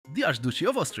the Archduchy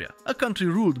of Austria, a country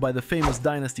ruled by the famous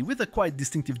dynasty with a quite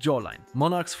distinctive jawline.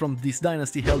 Monarchs from this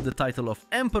dynasty held the title of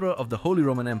Emperor of the Holy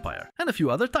Roman Empire, and a few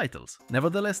other titles.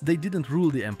 Nevertheless, they didn't rule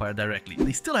the empire directly.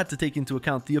 They still had to take into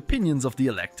account the opinions of the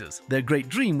electors. Their great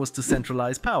dream was to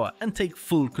centralize power and take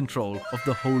full control of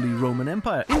the Holy Roman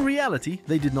Empire. In reality,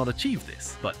 they did not achieve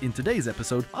this. But in today's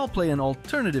episode, I'll play an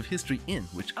alternative history in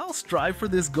which I'll strive for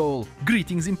this goal.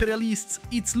 Greetings, imperialists,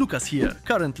 it's Lookas here.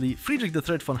 Currently, Friedrich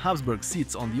III von Habsburg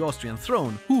sits on the Austrian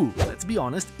throne, who, let's be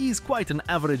honest, is quite an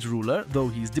average ruler, though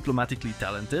he's diplomatically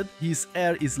talented. His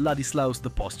heir is Ladislaus the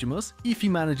Posthumous. If he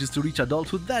manages to reach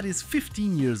adulthood, that is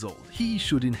 15 years old. He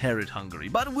should inherit Hungary.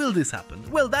 But will this happen?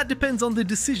 Well, that depends on the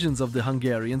decisions of the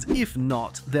Hungarians. If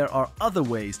not, there are other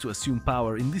ways to assume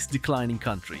power in this declining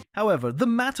country. However, the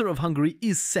matter of Hungary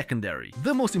is secondary.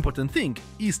 The most important thing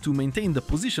is to maintain the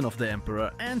position of the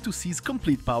emperor and to seize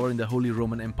complete power in the Holy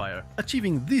Roman Empire.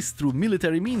 Achieving this through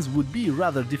military means would be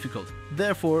rather difficult.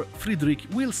 Therefore, Friedrich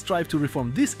will strive to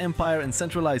reform this empire and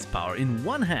centralize power in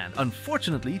one hand.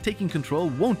 Unfortunately, taking control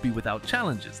won't be without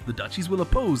challenges. The duchies will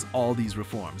oppose all these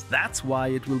reforms. That's why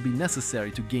it will be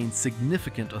necessary to gain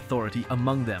significant authority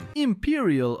among them.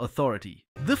 Imperial authority.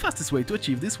 The fastest way to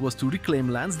achieve this was to reclaim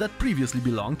lands that previously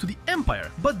belonged to the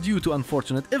empire, but due to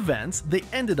unfortunate events, they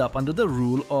ended up under the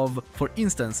rule of, for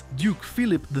instance, Duke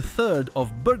Philip III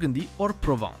of Burgundy or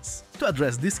Provence. To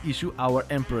address this issue, our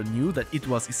emperor knew that it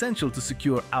was essential to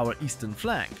secure our eastern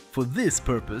flank. For this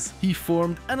purpose, he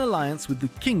formed an alliance with the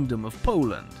Kingdom of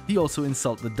Poland. He also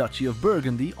insulted the Duchy of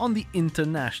Burgundy on the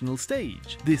international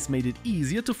stage. This made it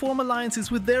easier to form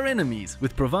alliances with their enemies.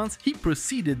 With Provence, he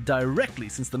proceeded directly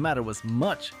since the matter was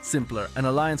much simpler. An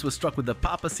alliance was struck with the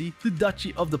papacy, the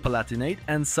Duchy of the Palatinate,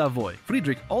 and Savoy.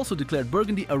 Friedrich also declared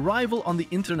Burgundy a rival on the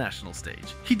international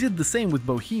stage. He did the same with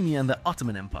Bohemia and the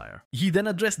Ottoman Empire. He then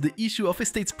addressed the issue of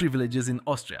estates privileges in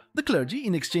Austria. The clergy,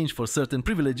 in exchange for certain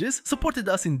privileges, supported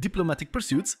us in diplomatic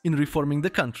pursuits, in reforming the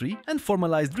country, and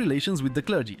formalized relations with the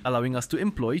clergy, allowing us to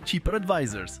employ cheaper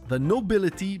advisors. The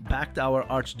nobility backed our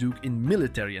archduke in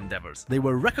military endeavors. They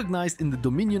were recognized in the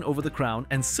dominion over the crown,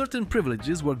 and certain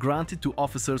privileges were granted to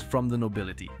officers from the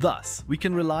nobility. Thus, we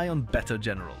can rely on better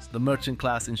generals. The merchant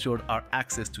class ensured our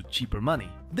access to cheaper money.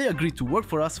 They agreed to work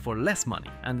for us for less money,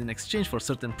 and in exchange for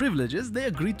certain privileges, they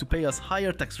agreed to pay us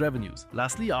higher tax revenues.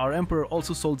 Lastly, our emperor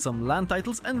also sold some land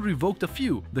titles and revoked a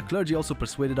few. The clergy also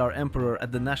persuaded our emperor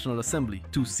at the National Assembly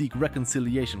to seek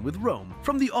reconciliation with Rome.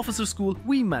 From the officer school,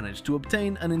 we managed to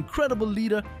obtain an incredible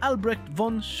leader, Albrecht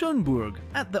von Schönburg.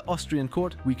 At the Austrian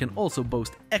court, we can also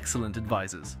boast excellent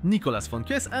advisors, Nicolas von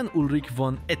Kess and Ulrich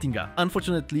von Ettinger.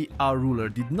 Unfortunately, our ruler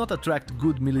did not attract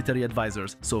good military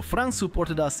advisors, so France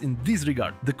supported us in this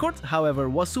regard. The court, however,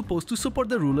 was supposed to support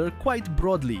the ruler quite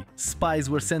broadly. Spies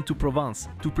were sent to Provence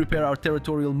to prepare our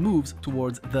territorial moves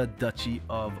towards the Duchy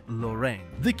of Lorraine,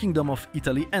 the Kingdom of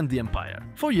Italy and the Empire.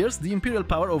 For years, the imperial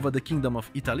power over the Kingdom of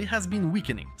Italy has been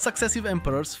weakening. Successive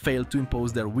emperors failed to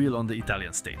impose their will on the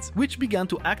Italian states, which began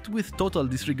to act with total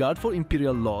disregard for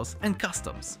imperial laws and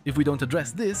customs. If we don't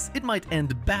address this, it might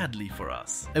end badly for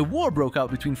us. A war broke out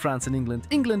between France and England.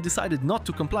 England decided not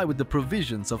to comply with the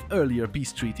provisions of earlier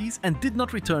peace treaties and did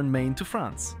not return Maine to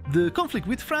France. The conflict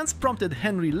with France prompted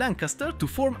Henry Lancaster to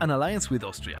form an alliance with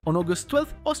Austria. On August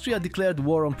 12th, Austria declared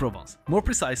war on Provence, more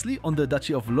precisely on the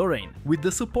Duchy of Lorraine, with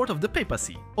the support of the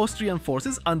papacy. Austrian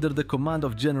forces under the command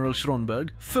of General Schronberg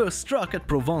first struck at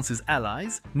Provence's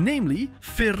allies, namely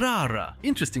Ferrara.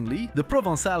 Interestingly, the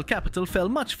Provençal capital fell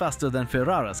much faster than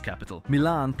Ferrara's capital.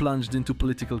 Milan plunged into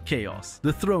political chaos.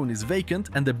 The throne is vacant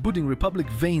and the budding republic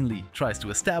vainly tries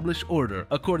to establish order.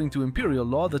 According to imperial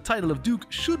law, the title of duke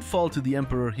should fall to the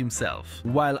emperor himself.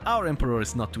 While our emperor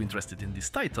is not too interested in this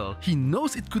title, he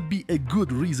knows it could be a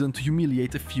good reason to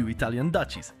humiliate a few Italian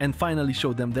duchies and finally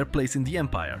show them their place in the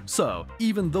empire. So,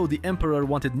 even though the emperor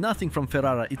wanted nothing from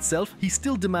Ferrara itself, he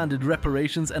still demanded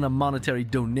reparations and a monetary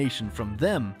donation from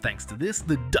them. Thanks to this,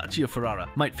 the Duchy of Ferrara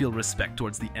might feel respect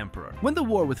towards the emperor. When the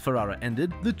war with Ferrara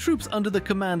ended, the troops under the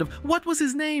command of, what was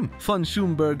his name? Von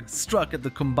Schönburg struck at the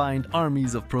combined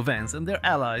armies of Provence and their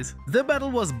allies. The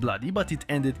battle was bloody, but it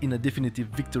ended in a definitive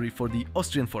victory for the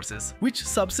Austrian forces, which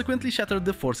subsequently shattered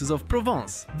the forces of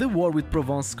Provence. The war with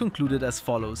Provence concluded as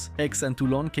follows. Aix and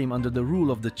Toulon came under the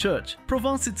rule of the church.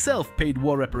 Provence itself paid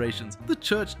war reparations. The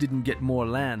church didn't get more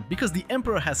land because the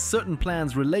emperor has certain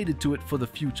plans related to it for the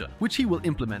future, which he will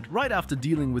implement right after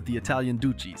dealing with the Italian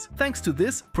duchies. Thanks to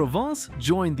this, Provence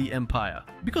joined the empire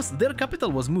because their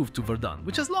capital was moved to Verdun,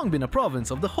 which has long been a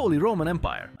province of the Holy Roman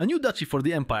Empire. A new duchy for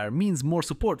the empire means more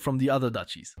support from the other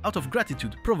duchies. Out of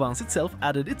gratitude, Provence itself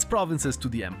added its provinces to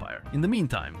the empire. In the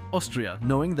meantime, Austria,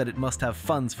 knowing that it must have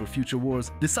funds for future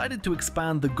wars, decided to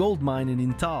expand the gold mine in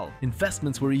Intal.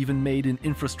 Investments were even made in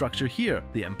infrastructure here.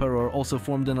 The emperor also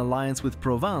formed an alliance with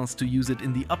Provence to use it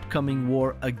in the upcoming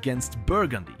war against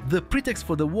Burgundy. The pretext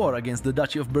for the war against the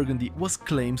Duchy of Burgundy was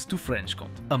claims to French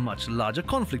Comte. A much larger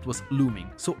conflict was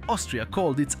looming, so Austria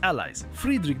called its allies.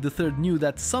 Friedrich III knew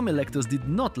that some electors did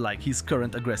not like his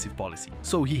current aggressive policy,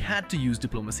 so he had to use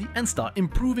diplomacy and start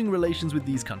improving relations with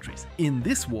these countries. In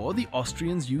this war, the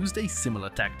Austrians used a similar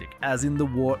tactic, as in the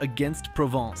war against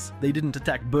Provence. They didn't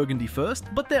attack Burgundy first,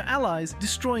 but their allies,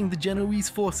 destroying the Genoese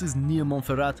forces near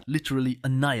Montferrat, literally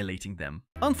annihilating them.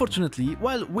 Unfortunately,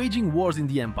 while waging wars in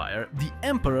the empire, the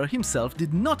emperor himself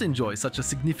did not enjoy such a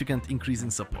significant increase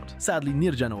in support. Sadly,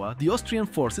 near Genoa, the Austrian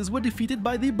forces were defeated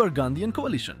by the Burgundian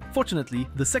coalition. Fortunately,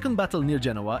 the second battle near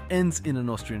Genoa ends in an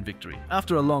Austrian victory.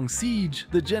 After a long siege,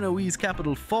 the Genoese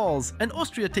capital falls and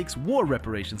Austria takes war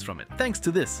reparations from it. Thanks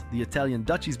to this, the Italian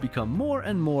duchies become more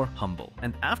and more humble.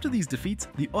 And after these defeats,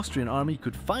 the Austrian army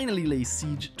could finally lay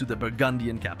siege to the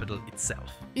Burgundian capital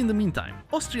itself. In the meantime,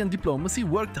 Austrian diplomacy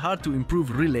worked hard to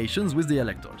improve relations with the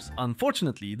electors.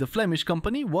 Unfortunately, the Flemish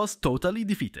company was totally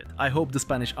defeated. I hope the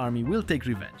Spanish army will take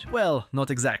revenge. Well,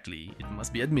 not exactly. It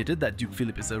must be admitted that Duke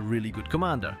Philip is a really good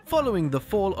commander. Following the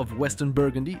fall of Western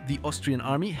Burgundy, the Austrian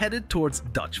army headed towards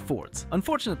Dutch forts.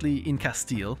 Unfortunately, in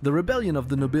Castile, the rebellion of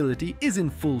the nobility is in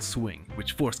full swing,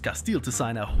 which forced Castile to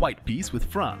sign a white peace with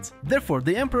France. Therefore,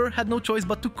 the emperor had no choice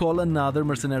but to call another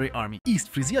mercenary army. East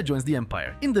Frisia joins the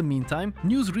empire. In the meantime,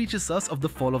 news reaches us of the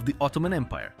fall of the Ottoman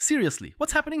Empire. Seriously,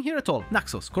 what's happening here at all?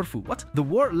 Naxos, Corfu, what? The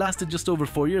war lasted just over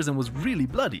 4 years and was really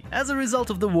bloody. As a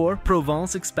result of the war,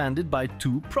 Provence expanded by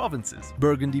 2 provinces.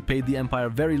 Burgundy paid the empire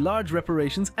very large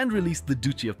reparations and released the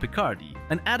Duchy of Picardy.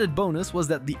 An added bonus was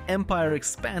that the empire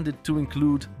expanded to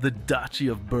include the Duchy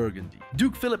of Burgundy.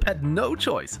 Duke Philip had no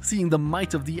choice, seeing the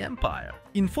might of the empire.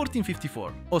 In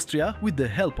 1454, Austria, with the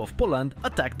help of Poland,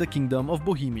 attacked the Kingdom of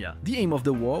Bohemia. The aim of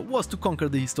the war was to conquer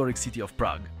the historic city of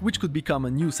Prague, which could become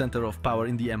a new center of power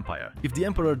in the empire. If the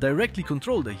emperor directly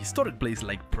controlled a historic place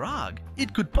like Prague,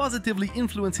 it could positively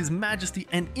influence his majesty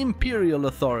and imperial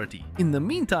authority. In the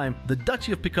meantime, the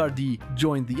Duchy of Picardy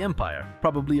joined the empire,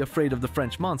 probably afraid of the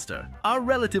French monster. Our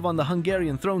relative on the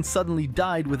Hungarian throne suddenly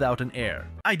died without an heir.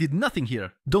 I did nothing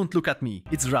here. Don't look at me.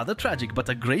 It's rather tragic, but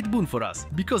a great boon for us,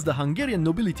 because the Hungarian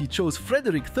nobility chose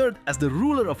Frederick III as the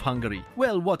ruler of Hungary.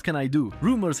 Well, what can I do?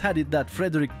 Rumors had it that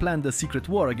Frederick planned a secret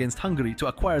war against Hungary to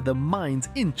acquire the mines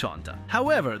in Csonta.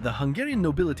 However, the Hungarian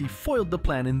nobility foiled the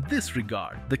plan in this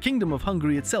regard. The Kingdom of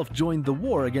Hungary itself joined the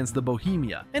war against the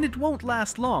Bohemia, and it won't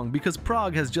last long because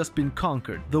Prague has just been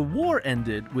conquered. The war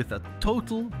ended with a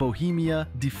total Bohemia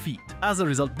defeat. As a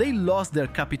result, they lost their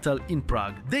capital in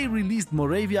Prague. They released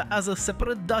Moravia as a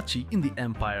separate duchy in the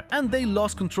empire, and they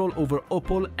lost control over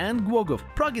Opol and Głogów.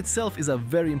 Prague itself is a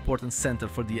very important center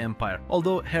for the empire,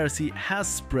 although heresy has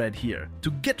spread here.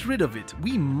 To get rid of it,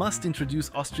 we must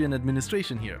introduce Austrian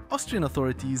administration here. Austrian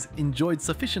authorities enjoyed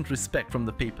sufficient respect from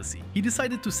the papacy. He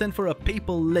decided to send for a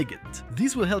papal legate.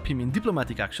 This will help him in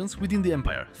diplomatic actions within the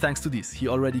empire. Thanks to this, he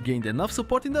already gained enough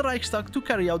support in the Reichstag to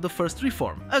carry out the first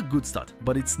reform. A good start,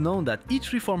 but it's known that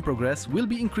each reform progress will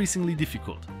be increasingly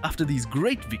difficult. After these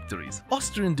great victories,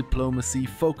 Austrian diplomacy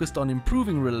focused on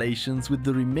improving relations with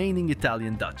the remaining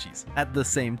Italian duchies. At the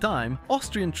same time,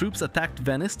 Austrian troops attacked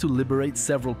Venice to liberate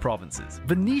several provinces.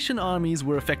 Venetian armies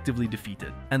were effectively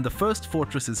defeated, and the first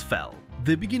fortresses fell.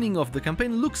 The beginning of the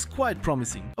campaign looks quite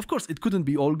promising. Of course, it couldn't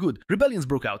be all good. Rebellions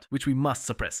broke out, which we must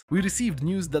suppress. We received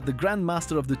news that the Grand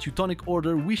Master of the Teutonic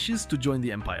Order wishes to join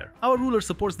the empire. Our ruler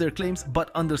supports their claims,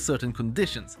 but under certain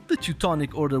conditions. The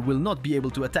Teutonic Order will not be able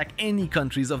to attack any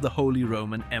countries of the Holy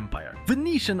Roman Empire.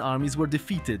 Venetian armies were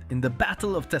defeated in the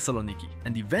Battle of Thessaloniki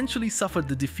and eventually suffered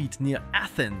the defeat near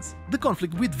Athens. The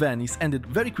conflict with Venice ended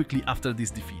very quickly after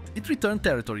this defeat. It returned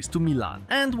territories to Milan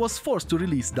and was forced to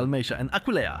release Dalmatia and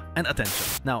Aquileia and attention.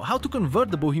 Now, how to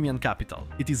convert the Bohemian capital?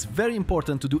 It is very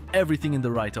important to do everything in the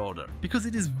right order, because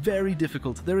it is very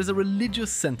difficult. There is a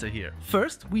religious center here.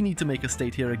 First, we need to make a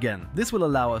state here again. This will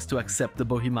allow us to accept the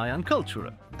Bohemian culture.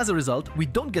 As a result, we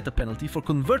don't get a penalty for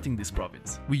converting this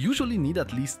province. We usually need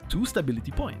at least 2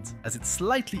 stability points, as it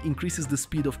slightly increases the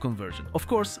speed of conversion. Of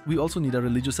course, we also need a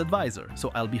religious advisor, so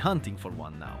I'll be hunting for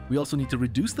one now. We also need to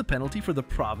reduce the penalty for the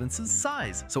province's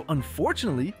size, so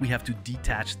unfortunately, we have to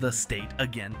detach the state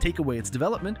again, take away its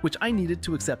development, which I needed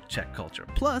to accept Czech culture,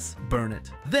 plus burn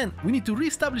it. Then, we need to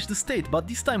re-establish the state, but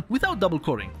this time without double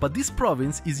coring. But this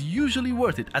province is usually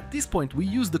worth it. At this point, we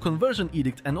use the conversion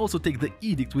edict and also take the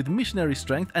edict with missionary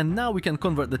strength and now we can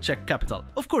convert the Czech capital.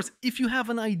 Of course, if you have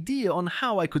an idea on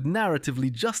how I could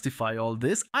narratively justify all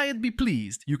this, I'd be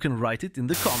pleased. You can write it in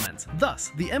the comments.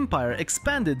 Thus, the empire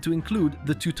expanded to include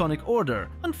the Teutonic Order.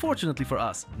 Unfortunately for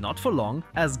us, not for long,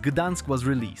 as Gdansk was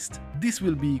released. This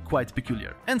will be quite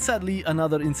peculiar. And sadly,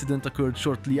 another incident occurred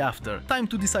shortly after, time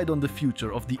to decide on the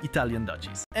future of the Italian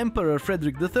duchies. Emperor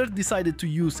Frederick III decided to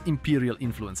use imperial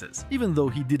influences, even though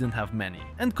he didn't have many,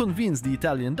 and convinced the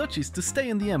Italian duchies to stay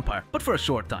in the empire, but for a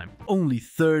short time, only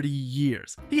 30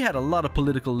 years. He had a lot of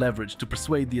political leverage to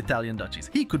persuade the Italian duchies.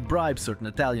 He could bribe certain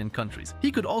Italian countries.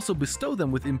 He could also bestow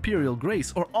them with imperial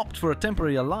grace or opt for a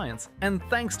temporary alliance. And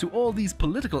thanks to all these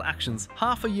political actions,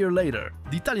 half a year later,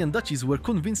 the Italian duchies were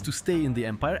convinced to stay in the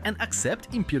empire and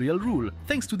accept imperial rule.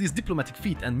 Thanks to this diplomatic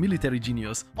feat and military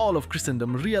genius, all of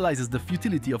Christendom realizes the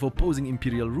futility of opposing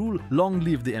imperial rule. Long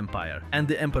live the empire, and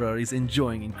the emperor is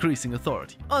enjoying increasing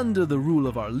authority. Under the rule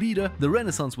of our leader, the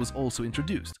Renaissance was also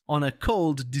introduced. On a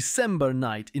cold December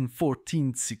night in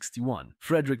 1461,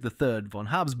 Frederick III von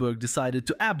Habsburg decided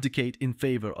to abdicate in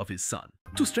favor of his son.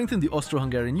 To strengthen the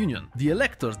Austro-Hungarian Union, the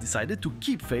electors decided to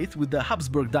keep faith with the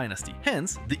Habsburg dynasty.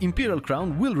 Hence, the imperial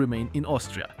crown will remain in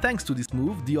Austria. Thanks to this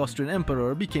move, the Austrian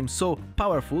emperor became so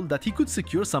powerful that he could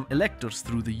secure some electors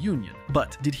through the union.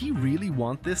 But did he really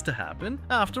want this to happen?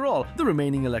 After all, the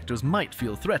remaining electors might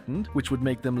feel threatened, which would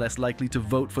make them less likely to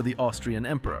vote for the Austrian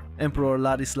emperor. Emperor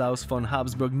Ladislaus von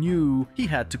Habsburg knew he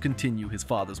had to continue his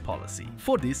father's policy.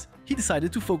 For this, he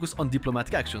decided to focus on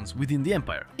diplomatic actions within the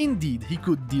empire. Indeed, he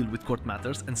could deal with court matters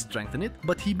and strengthen it,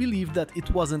 but he believed that it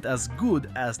wasn't as good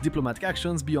as diplomatic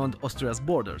actions beyond Austria's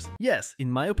borders. Yes,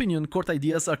 in my opinion, court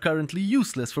ideas are currently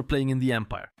useless for playing in the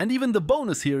empire. And even the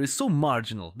bonus here is so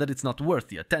marginal that it's not worth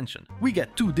the attention. We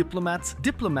get 2 diplomats,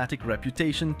 diplomatic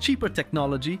reputation, cheaper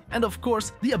technology, and of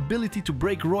course, the ability to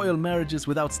break royal marriages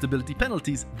without stability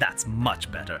penalties. That's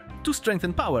much better. To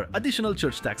strengthen power, additional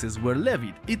church taxes were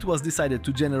levied. It was decided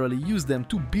to generally use them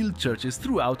to build churches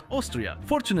throughout Austria.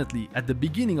 Fortunately, at the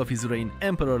beginning of his reign,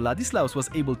 Emperor Ladislaus was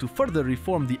able to further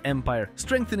reform the empire,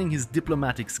 strengthening his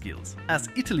diplomatic skills. As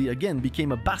Italy again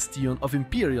became a bastion of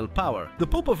imperial power, the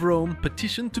Pope of Rome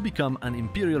petitioned to become an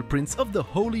imperial prince of the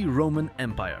Holy Roman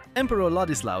Empire. Emperor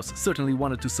Ladislaus certainly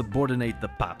wanted to subordinate the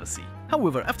papacy.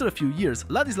 However, after a few years,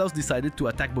 Ladislaus decided to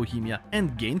attack Bohemia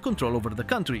and gain control over the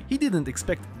country. He didn't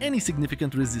expect any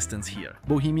significant resistance here.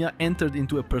 Bohemia entered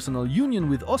into a personal union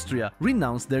with Austria,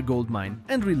 renounced their gold mine,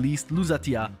 and released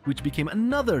Lusatia, which became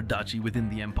another duchy within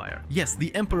the empire. Yes,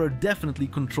 the emperor definitely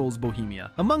controls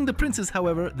Bohemia. Among the princes,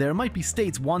 however, there might be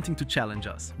states wanting to challenge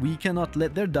us. We cannot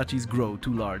let their duchies grow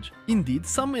too large. Indeed,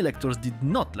 some electors did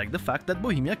not like the fact that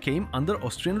Bohemia came under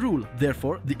Austrian rule.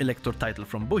 Therefore, the elector title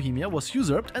from Bohemia was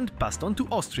usurped and passed on to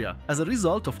Austria. As a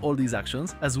result of all these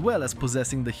actions, as well as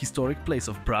possessing the historic place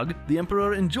of Prague, the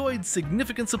emperor enjoyed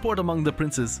significant support among the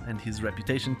princes, and his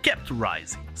reputation kept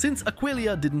rising. Since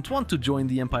Aquileia didn't want to join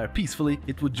the empire peacefully,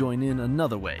 it would join in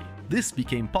another way. This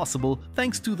became possible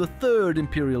thanks to the Third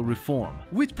Imperial Reform,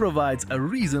 which provides a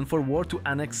reason for war to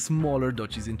annex smaller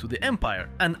duchies into the empire.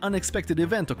 An unexpected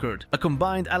event occurred. A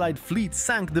combined allied fleet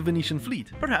sank the Venetian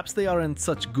fleet. Perhaps they aren't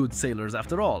such good sailors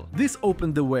after all. This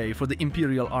opened the way for the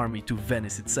imperial army to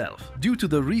Venice itself. Due to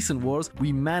the recent wars,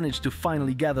 we managed to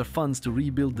finally gather funds to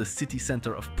rebuild the city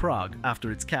center of Prague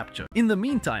after its capture. In the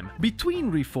meantime,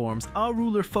 between reforms, our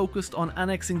ruler focused on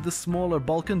annexing the smaller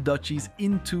Balkan duchies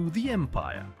into the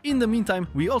empire. In the meantime,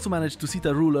 we also managed to seat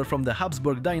a ruler from the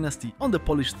Habsburg dynasty on the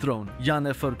Polish throne, Jan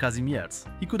IV Kazimierz.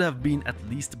 He could have been at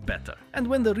least better. And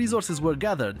when the resources were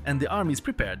gathered and the armies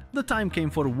prepared, the time came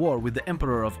for war with the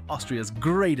emperor of Austria's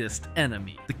greatest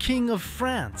enemy, the King of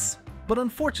France. But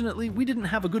unfortunately, we didn't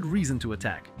have a good reason to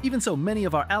attack. Even so, many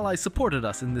of our allies supported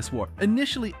us in this war.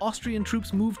 Initially, Austrian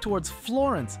troops moved towards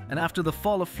Florence, and after the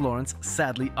fall of Florence,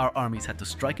 sadly, our armies had to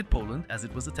strike at Poland as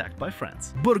it was attacked by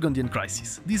France. Burgundian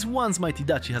crisis. This once mighty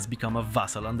duchy has become a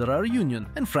vassal under our union,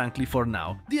 and frankly, for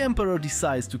now, the emperor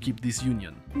decides to keep this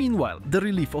union. Meanwhile, the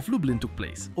relief of Lublin took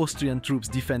place. Austrian troops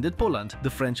defended Poland. The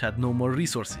French had no more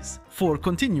resources for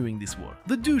continuing this war.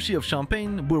 The Duchy of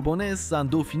Champagne, Bourbonnais, and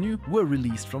Dauphiné were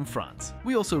released from France.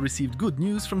 We also received good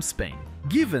news from Spain.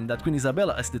 Given that Queen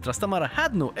Isabella as de Trastamara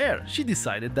had no heir, she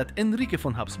decided that Enrique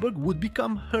von Habsburg would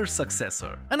become her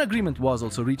successor. An agreement was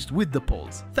also reached with the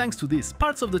Poles. Thanks to this,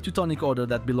 parts of the Teutonic Order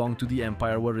that belonged to the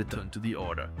empire were returned to the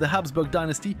order. The Habsburg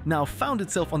dynasty now found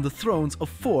itself on the thrones of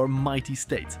 4 mighty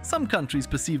states. Some countries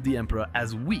perceived the emperor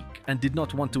as weak and did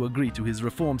not want to agree to his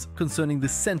reforms concerning the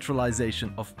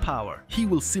centralization of power. He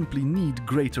will simply need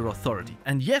greater authority.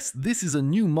 And yes, this is a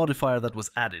new modifier that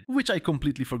was added, which I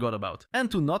completely forgot about.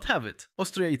 And to not have it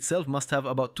Austria itself must have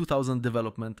about 2000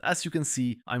 development. As you can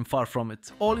see, I'm far from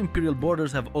it. All imperial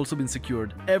borders have also been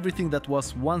secured. Everything that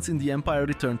was once in the empire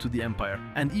returned to the empire,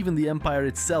 and even the empire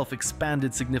itself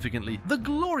expanded significantly. The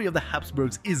glory of the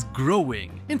Habsburgs is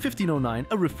growing. In 1509,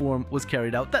 a reform was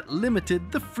carried out that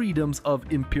limited the freedoms of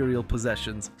imperial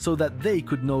possessions so that they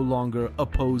could no longer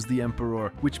oppose the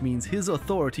emperor, which means his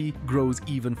authority grows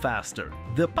even faster.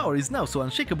 The power is now so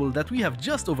unshakable that we have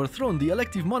just overthrown the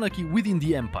elective monarchy within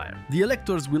the empire. The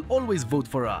electors will always vote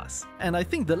for us, and I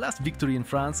think the last victory in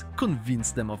France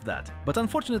convinced them of that. But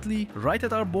unfortunately, right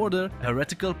at our border, a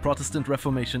heretical Protestant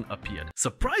Reformation appeared.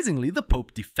 Surprisingly, the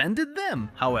Pope defended them.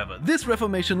 However, this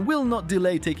Reformation will not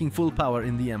delay taking full power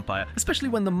in the empire, especially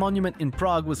when the monument in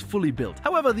Prague was fully built.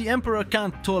 However, the emperor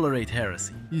can't tolerate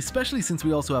heresy, especially since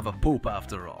we also have a pope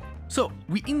after all. So,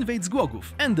 we invade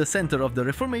Głogów, and the center of the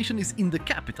Reformation is in the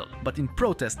capital, but in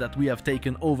protest that we have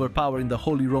taken over power in the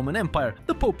Holy Roman Empire,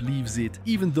 the Pope leaves it,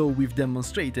 even though we've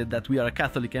demonstrated that we are a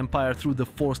Catholic empire through the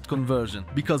forced conversion,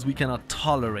 because we cannot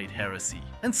tolerate heresy.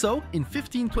 And so, in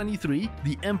 1523,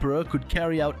 the emperor could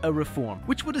carry out a reform,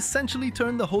 which would essentially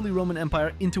turn the Holy Roman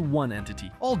Empire into one entity.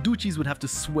 All duchies would have to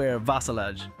swear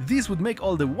vassalage. This would make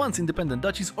all the once independent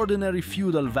duchies ordinary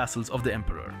feudal vassals of the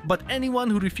emperor. But anyone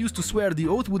who refused to swear the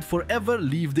oath would forever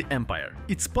leave the empire.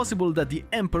 It's possible that the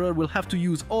emperor will have to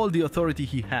use all the authority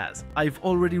he has. I've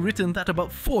already written that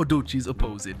about 4 duchies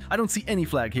oppose it. I don't see any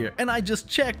flag here, and I just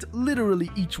checked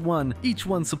literally each one. Each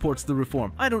one supports the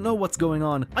reform. I don't know what's going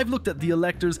on. I've looked at the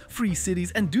electors, free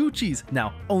cities, and duchies.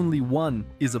 Now, only one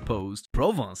is opposed.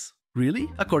 Provence.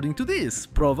 Really? According to this,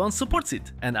 Provence supports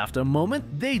it, and after a moment,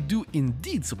 they do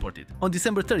indeed support it. On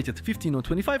December 30th,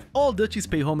 1525, all duchies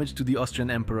pay homage to the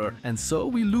Austrian emperor, and so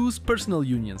we lose personal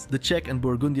unions. The Czech and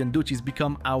Burgundian duchies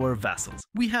become our vassals.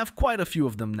 We have quite a few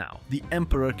of them now. The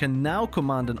emperor can now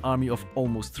command an army of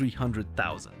almost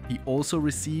 300,000. He also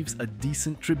receives a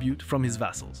decent tribute from his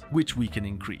vassals, which we can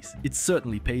increase. It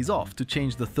certainly pays off to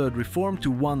change the third reform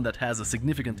to one that has a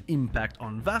significant impact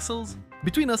on vassals.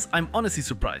 Between us, I'm honestly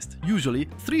surprised. Usually,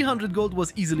 300 gold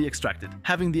was easily extracted,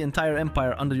 having the entire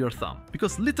empire under your thumb,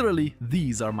 because literally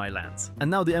these are my lands. And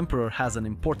now the emperor has an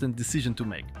important decision to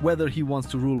make, whether he wants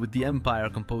to rule with the empire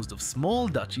composed of small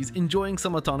duchies enjoying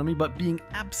some autonomy but being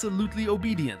absolutely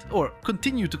obedient, or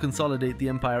continue to consolidate the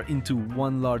empire into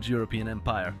one large European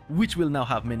empire, which will now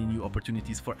have many new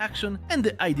opportunities for action, and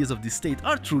the ideas of this state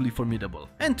are truly formidable.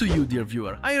 And to you, dear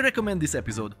viewer, I recommend this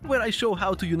episode, where I show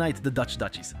how to unite the Dutch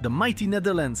duchies, the mighty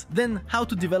Netherlands, then how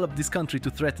to develop this country to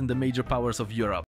threaten the major powers of Europe.